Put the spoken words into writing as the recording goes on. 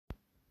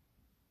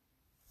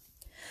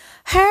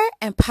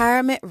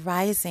Empowerment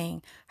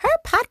Rising, her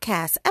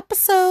podcast,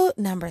 episode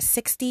number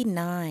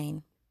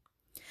 69.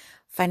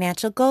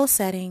 Financial Goal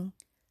Setting,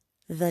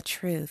 the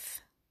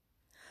Truth.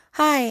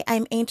 Hi,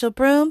 I'm Angel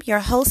Broom, your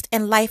host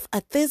and life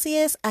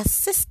enthusiast,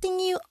 assisting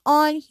you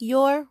on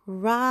your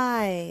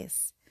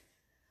rise.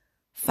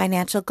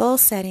 Financial Goal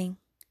Setting,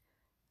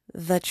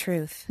 the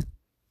Truth.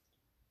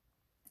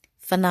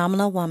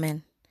 Phenomenal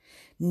woman.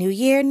 New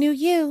year, new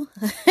you.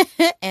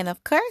 And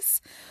of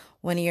course,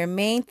 one of your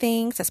main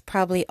things that's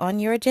probably on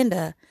your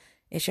agenda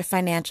is your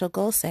financial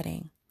goal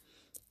setting.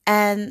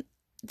 And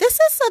this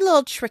is a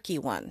little tricky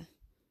one.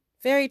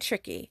 Very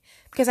tricky.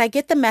 Because I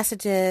get the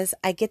messages,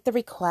 I get the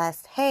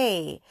request,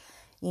 hey,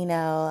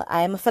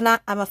 I'm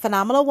a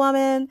phenomenal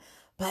woman,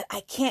 but I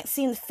can't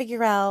seem to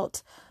figure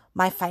out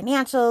my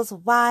financials,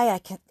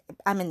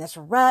 I'm in this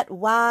rut,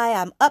 why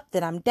I'm up,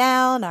 then I'm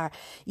down, or,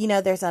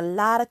 there's a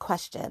lot of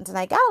questions. And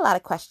I got a lot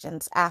of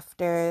questions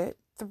after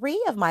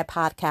 3 of my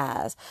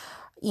podcasts.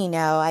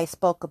 I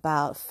spoke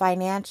about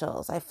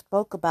financials. I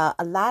spoke about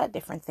a lot of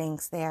different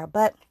things there.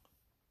 But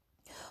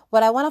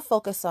what I want to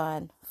focus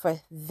on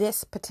for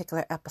this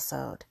particular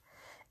episode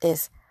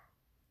is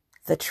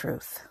the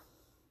truth.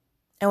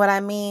 And what I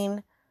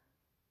mean,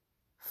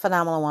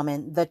 phenomenal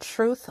woman, the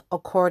truth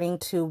according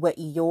to what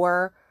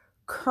your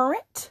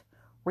current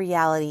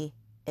reality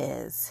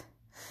is.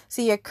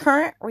 See, your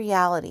current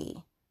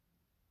reality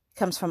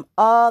comes from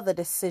all the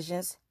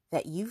decisions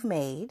that you've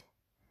made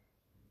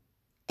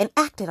and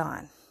acted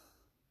on.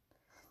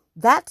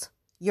 That's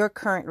your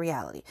current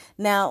reality.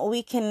 Now,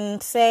 we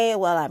can say,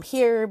 well, I'm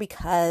here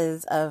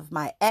because of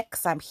my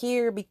ex. I'm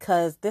here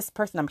because this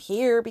person. I'm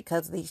here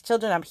because of these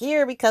children. I'm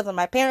here because of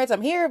my parents.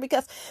 I'm here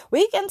because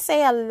we can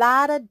say a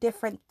lot of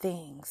different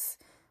things.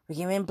 We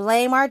can even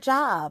blame our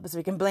jobs.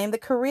 We can blame the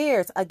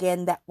careers,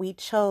 again, that we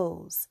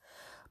chose.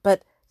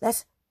 But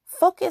let's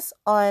focus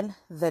on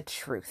the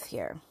truth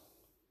here.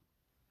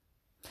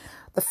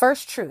 The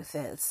first truth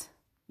is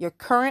your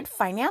current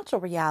financial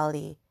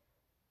reality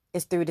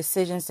is through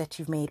decisions that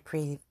you've made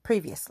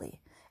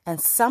previously. And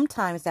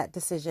sometimes that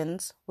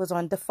decisions was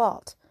on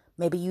default.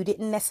 Maybe you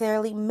didn't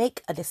necessarily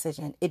make a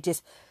decision. It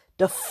just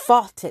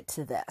defaulted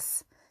to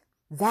this.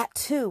 That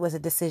too was a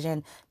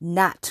decision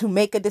not to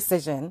make a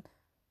decision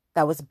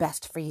that was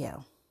best for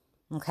you.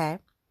 Okay?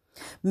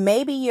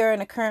 Maybe you're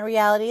in a current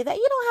reality that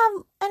you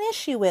don't have an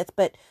issue with,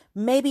 but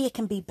maybe it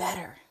can be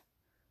better.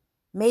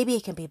 Maybe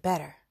it can be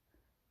better.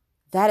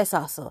 That is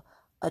also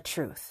a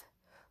truth.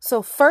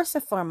 So first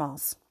and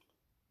foremost,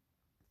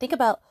 think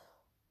about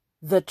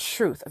the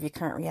truth of your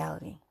current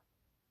reality.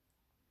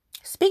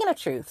 Speaking of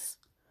truths,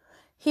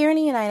 here in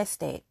the United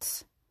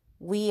States,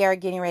 we are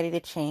getting ready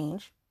to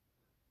change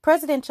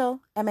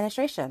presidential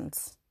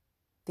administrations,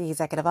 the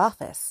executive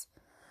office.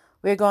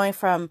 We're going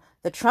from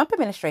the Trump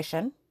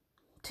administration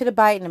to the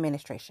Biden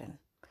administration.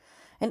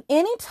 And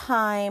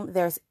anytime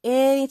there's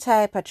any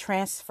type of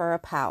transfer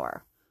of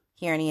power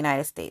here in the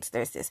United States,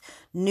 there's this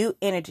new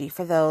energy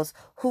for those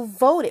who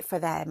voted for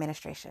that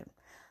administration.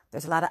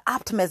 There's a lot of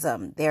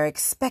optimism. They're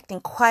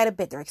expecting quite a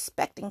bit. They're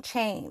expecting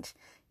change,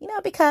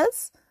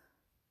 because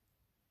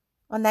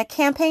on that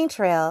campaign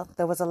trail,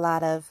 there was a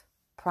lot of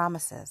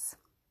promises.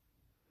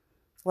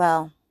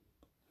 Well,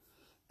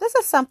 this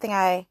is something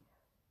I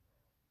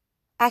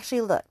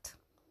actually looked.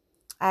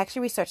 I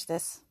actually researched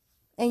this.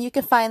 And you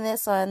can find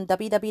this on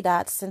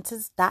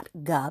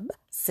www.census.gov,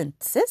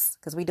 census,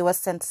 because we do a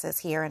census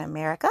here in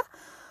America.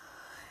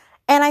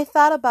 And I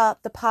thought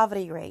about the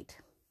poverty rate.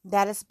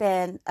 That has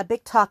been a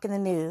big talk in the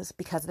news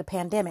because of the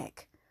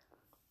pandemic,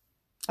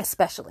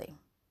 especially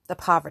the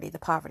poverty.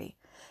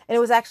 And it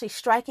was actually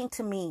striking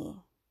to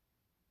me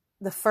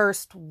the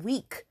first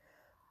week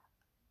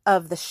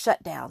of the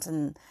shutdowns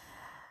and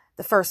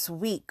the first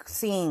week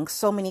seeing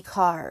so many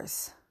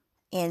cars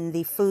in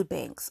the food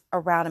banks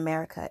around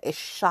America. It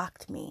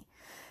shocked me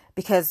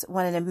because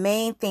one of the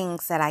main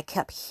things that I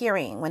kept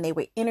hearing when they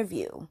would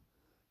interview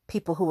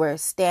people who were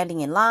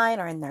standing in line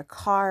or in their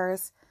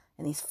cars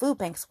in these food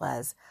banks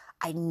was,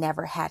 I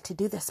never had to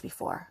do this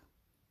before.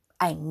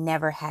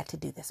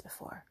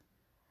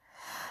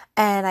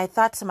 And I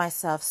thought to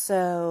myself,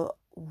 so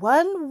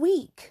 1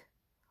 week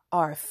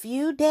or a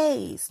few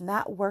days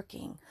not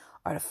working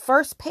or the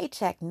first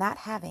paycheck not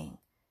having,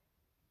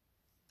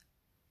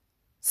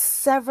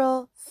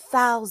 several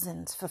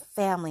thousands for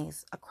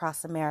families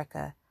across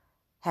America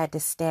had to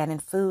stand in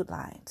food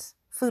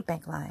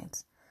bank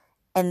lines.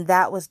 And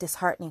that was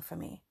disheartening for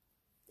me.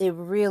 It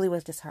really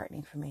was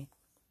disheartening for me.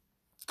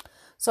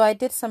 So I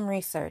did some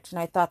research and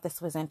I thought this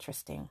was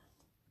interesting.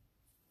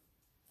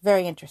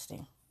 Very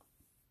interesting.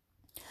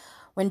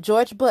 When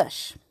George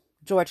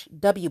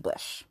W.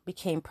 Bush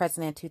became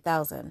president in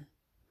 2000,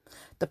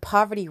 the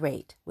poverty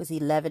rate was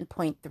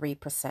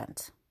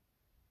 11.3%.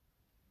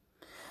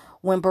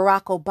 When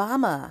Barack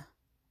Obama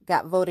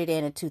got voted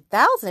in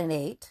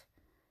 2008,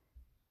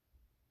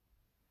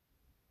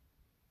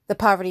 the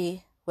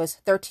poverty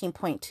was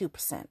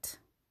 13.2%.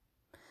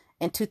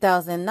 In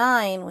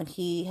 2009, when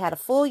he had a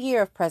full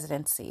year of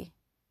presidency,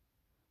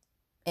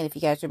 and if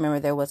you guys remember,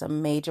 there was a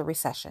major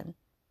recession,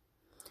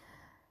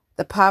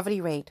 the poverty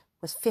rate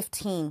was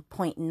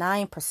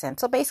 15.9%.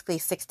 So basically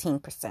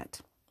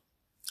 16%.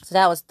 So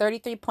that was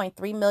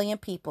 33.3 million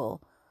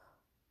people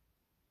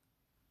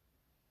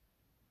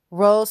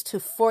rose to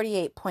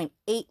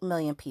 48.8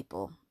 million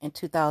people in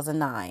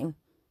 2009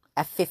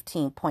 at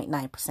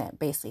 15.9%,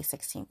 basically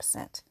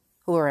 16%,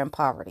 who are in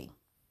poverty.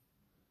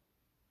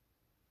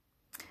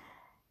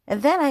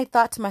 And then I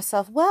thought to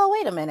myself, well,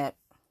 wait a minute.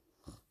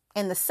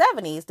 In the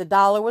 70s, the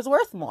dollar was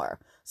worth more.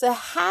 So it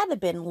had to have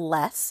been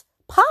less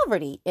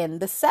poverty in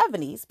the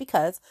 70s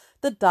because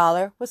the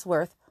dollar was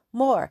worth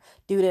more.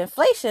 Due to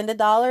inflation, the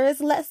dollar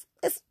is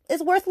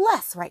worth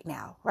less right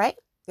now, right?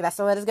 That's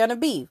what it's going to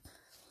be.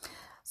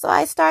 So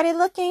I started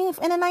looking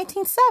in the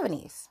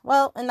 1970s.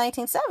 Well, in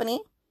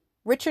 1970,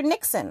 Richard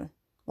Nixon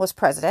was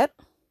president.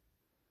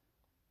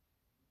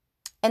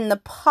 And the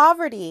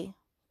poverty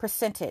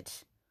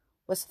percentage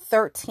was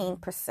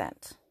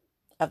 13%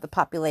 of the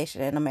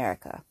population in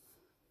America.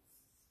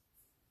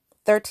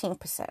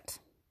 13%.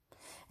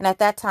 And at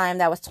that time,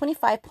 that was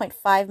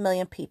 25.5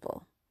 million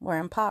people were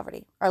in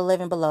poverty or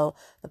living below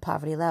the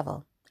poverty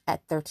level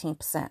at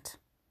 13%.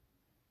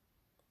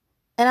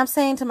 And I'm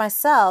saying to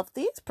myself,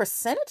 these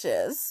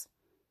percentages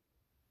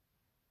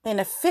in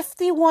a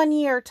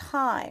 51-year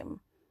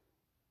time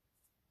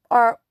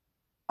are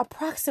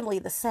approximately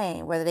the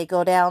same, whether they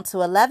go down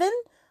to 11,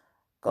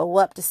 go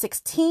up to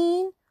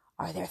 16,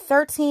 or they're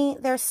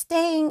 13, they're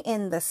staying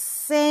in the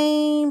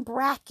same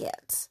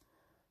bracket.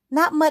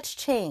 Not much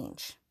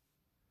change.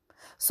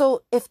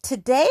 So if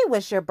today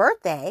was your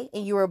birthday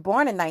and you were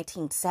born in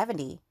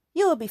 1970,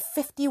 you would be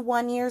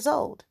 51 years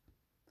old.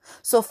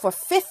 So for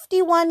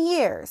 51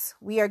 years,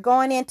 we are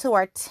going into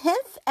our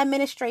 10th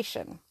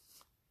administration.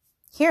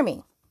 Hear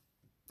me.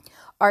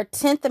 Our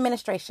 10th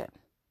administration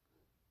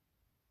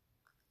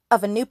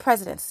of a new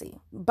presidency.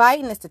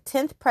 Biden is the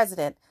 10th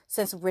president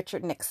since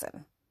Richard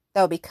Nixon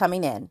that will be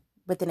coming in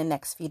within the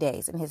next few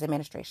days in his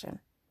administration.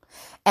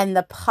 And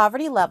the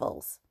poverty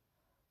levels,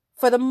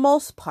 for the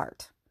most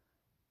part,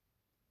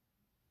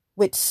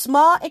 with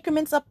small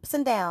increments ups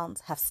and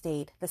downs, have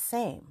stayed the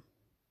same.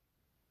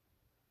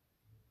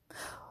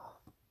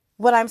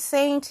 What I'm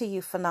saying to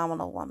you,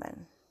 phenomenal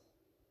woman,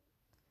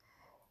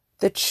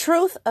 the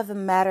truth of the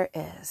matter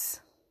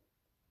is,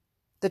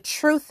 the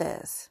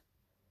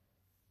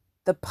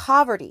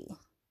poverty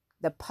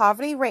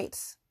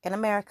rates in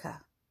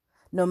America,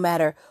 no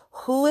matter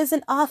who is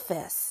in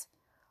office,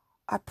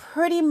 are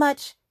pretty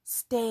much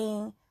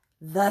staying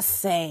the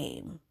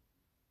same.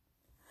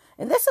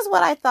 And this is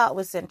what I thought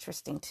was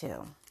interesting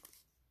too.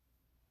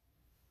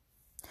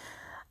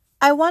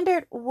 I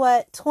wondered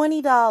what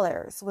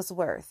 $20 was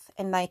worth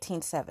in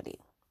 1970.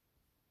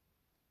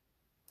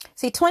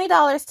 See,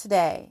 $20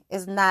 today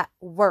is not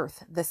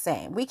worth the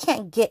same. We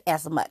can't get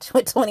as much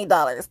with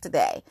 $20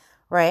 today,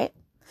 right?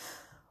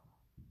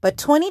 But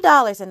 $20 in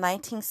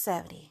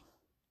 1970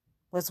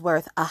 was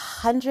worth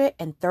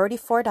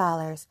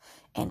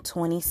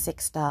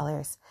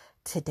 $134.26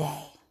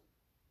 today.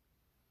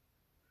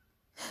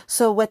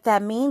 So what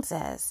that means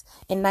is,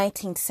 in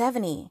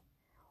 1970,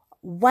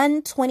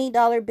 one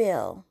 $20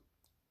 bill,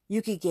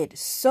 you could get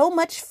so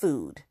much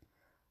food,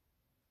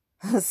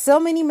 so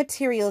many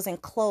materials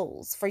and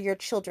clothes for your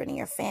children and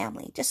your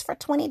family, just for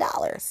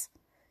 $20.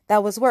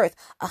 That was worth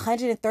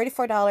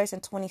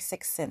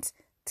 $134.26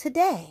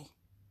 today.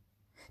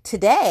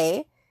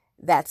 Today,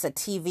 that's a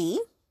TV,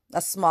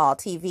 a small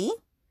TV,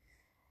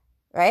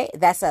 right?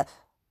 That's a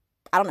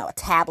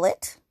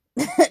tablet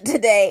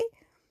today.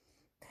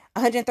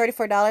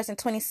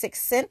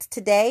 $134.26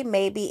 today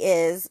maybe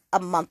is a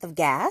month of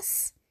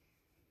gas,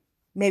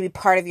 maybe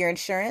part of your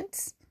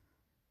insurance,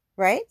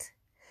 right?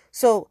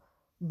 So,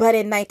 but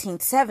in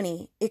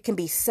 1970, it can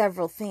be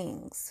several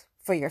things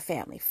for your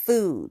family: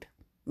 food,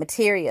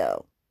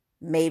 material,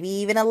 maybe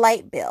even a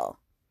light bill.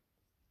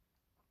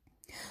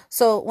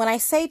 So when I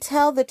say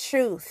tell the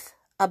truth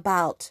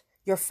about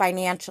your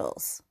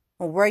financials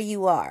and where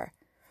you are,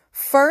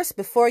 first,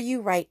 before you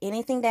write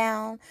anything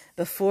down,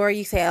 before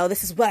you say, oh,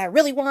 this is what I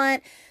really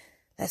want,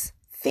 let's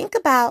think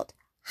about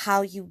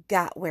how you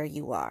got where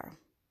you are.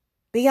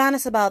 Be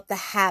honest about the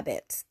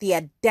habits, the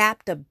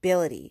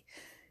adaptability.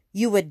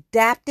 You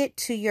adapted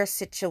to your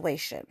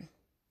situation.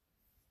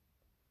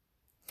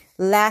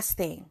 Last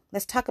thing,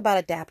 let's talk about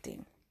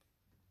adapting.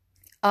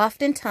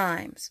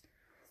 Oftentimes,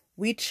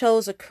 we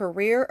chose a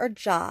career or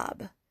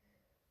job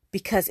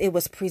because it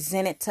was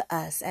presented to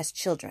us as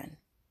children.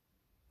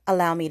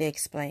 Allow me to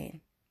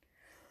explain.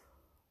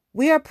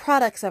 We are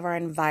products of our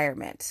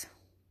environment.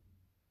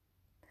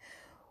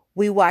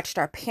 We watched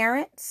our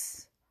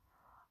parents,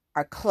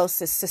 our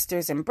closest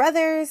sisters and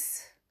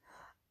brothers,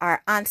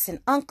 our aunts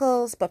and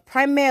uncles, but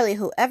primarily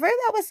whoever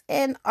that was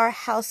in our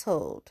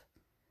household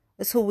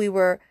was who we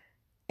were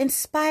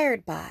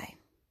inspired by.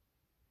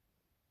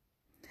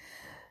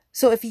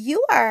 So if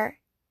you are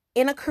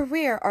in a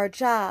career or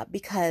job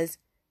because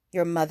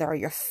your mother or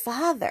your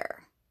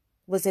father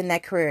was in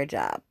that career or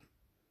job,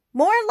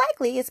 more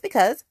likely it's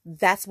because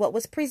that's what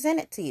was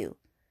presented to you.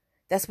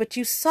 That's what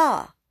you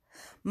saw.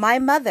 My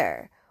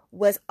mother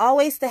was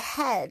always the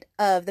head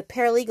of the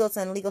paralegals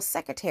and legal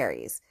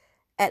secretaries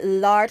at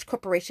large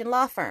corporation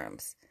law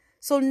firms.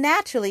 So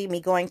naturally, me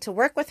going to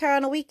work with her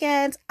on the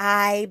weekends,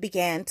 I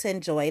began to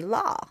enjoy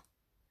law.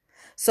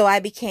 So I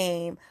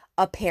became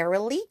a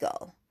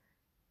paralegal,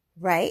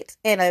 right?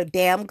 And a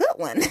damn good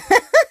one.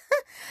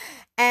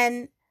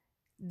 And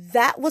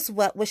that was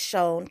what was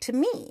shown to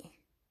me.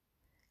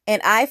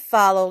 And I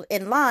followed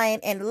in line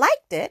and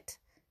liked it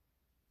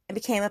and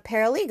became a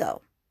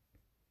paralegal.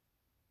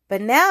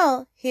 But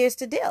now, here's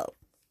the deal.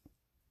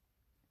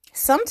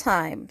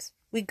 Sometimes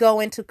we go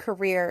into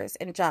careers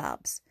and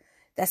jobs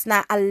that's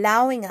not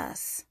allowing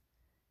us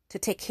to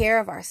take care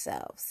of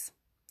ourselves.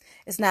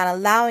 It's not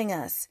allowing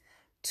us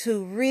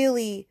to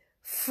really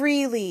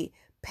freely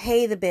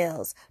pay the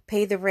bills,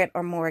 pay the rent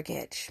or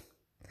mortgage.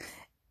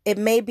 It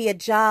may be a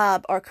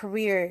job or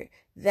career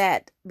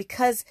that,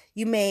 because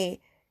you may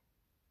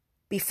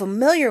be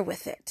familiar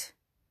with it,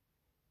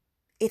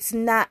 it's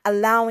not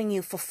allowing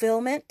you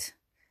fulfillment,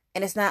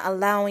 and it's not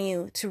allowing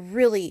you to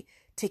really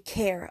take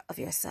care of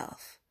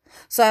yourself.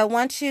 So I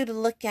want you to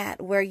look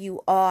at where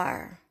you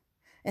are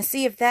and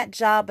see if that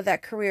job or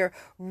that career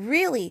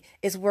really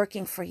is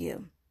working for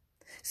you.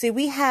 See,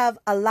 we have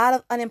a lot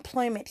of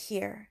unemployment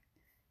here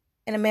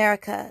in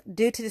America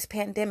due to this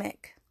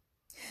pandemic.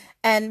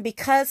 And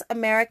because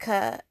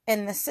America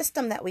and the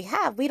system that we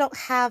have, we don't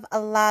have a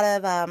lot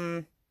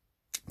of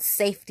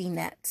safety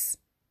nets.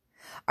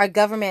 Our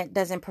government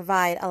doesn't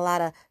provide a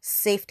lot of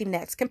safety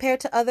nets compared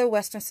to other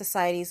Western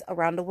societies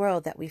around the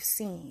world that we've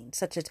seen,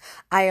 such as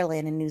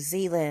Ireland and New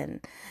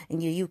Zealand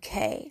and the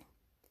UK.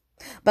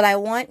 But I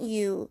want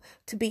you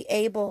to be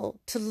able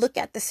to look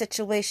at the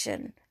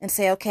situation and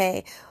say,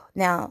 okay,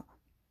 now,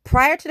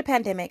 prior to the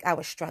pandemic, I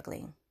was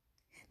struggling.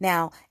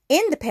 Now,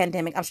 in the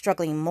pandemic, I'm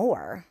struggling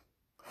more.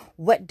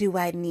 What do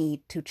I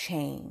need to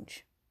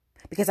change?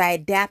 Because I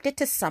adapted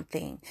to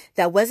something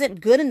that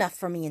wasn't good enough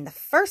for me in the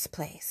first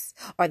place,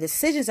 or the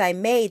decisions I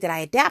made that I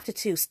adapted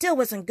to still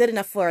wasn't good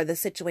enough for the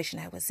situation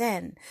I was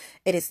in.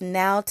 It is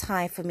now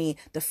time for me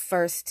to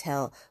first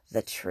tell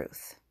the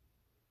truth.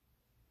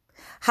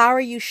 How are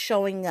you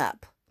showing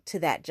up to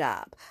that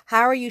job?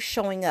 How are you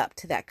showing up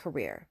to that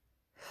career?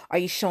 Are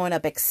you showing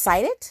up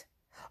excited?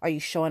 Are you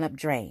showing up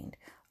drained?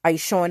 Are you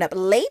showing up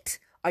late?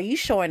 Are you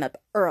showing up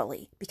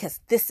early? Because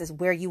this is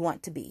where you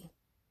want to be.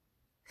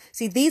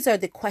 See, these are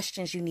the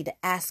questions you need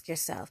to ask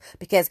yourself,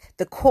 because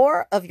the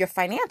core of your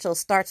financials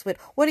starts with,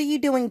 what are you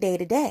doing day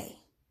to day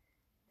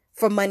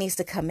for monies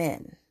to come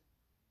in?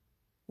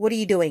 What are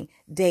you doing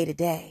day to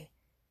day?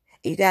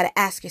 You got to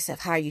ask yourself,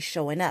 how are you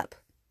showing up?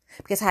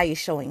 Because how you're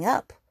showing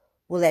up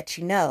will let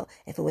you know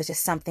if it was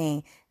just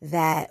something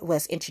that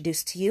was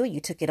introduced to you, you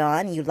took it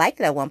on, and you liked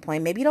it at one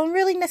point. Maybe you don't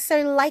really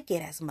necessarily like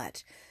it as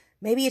much.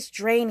 Maybe it's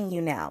draining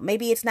you now.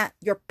 Maybe it's not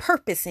your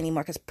purpose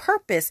anymore, because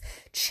purpose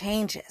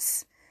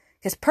changes.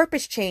 Because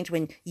purpose changed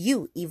when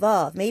you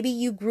evolved. Maybe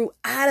you grew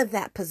out of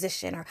that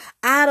position or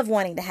out of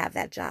wanting to have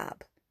that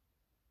job.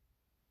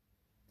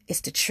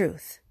 It's the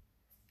truth.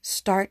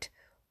 Start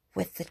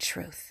with the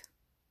truth.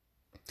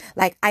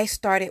 Like I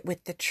started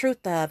with the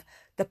truth of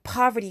the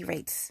poverty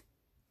rates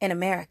in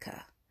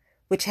America,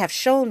 which have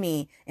shown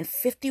me in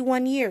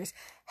 51 years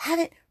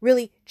haven't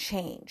really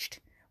changed.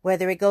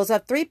 Whether it goes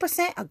up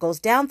 3% or goes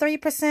down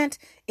 3%,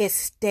 it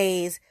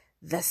stays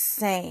the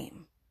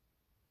same.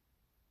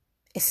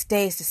 It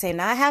stays the same.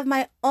 Now, I have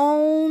my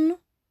own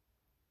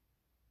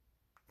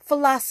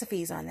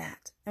philosophies on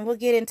that, and we'll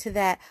get into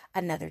that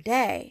another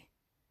day.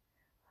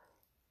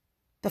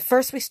 But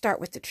first, we start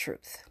with the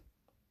truth.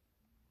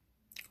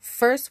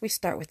 First, we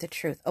start with the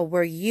truth of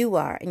where you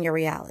are in your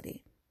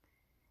reality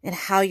and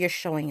how you're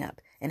showing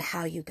up and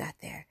how you got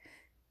there.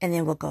 And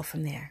then we'll go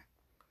from there.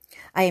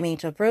 I am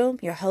Angel Broom,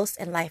 your host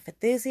and life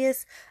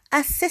enthusiast,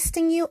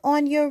 assisting you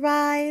on your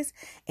rise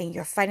and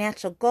your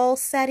financial goal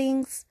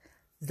settings.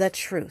 The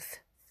truth.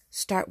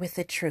 Start with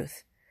the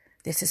truth.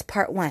 This is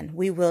part 1.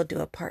 We will do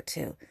a part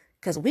 2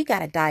 because we got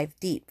to dive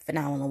deep,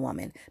 phenomenal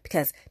woman,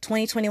 because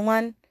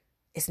 2021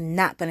 is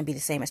not going to be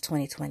the same as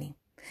 2020.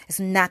 It's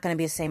not going to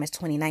be the same as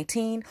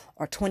 2019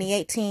 or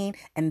 2018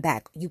 and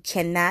back. You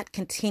cannot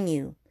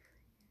continue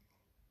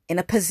in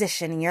a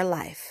position in your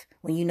life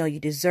when you know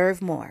you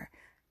deserve more.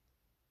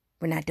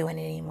 We're not doing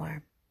it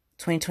anymore.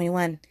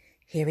 2021,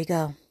 here we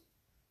go.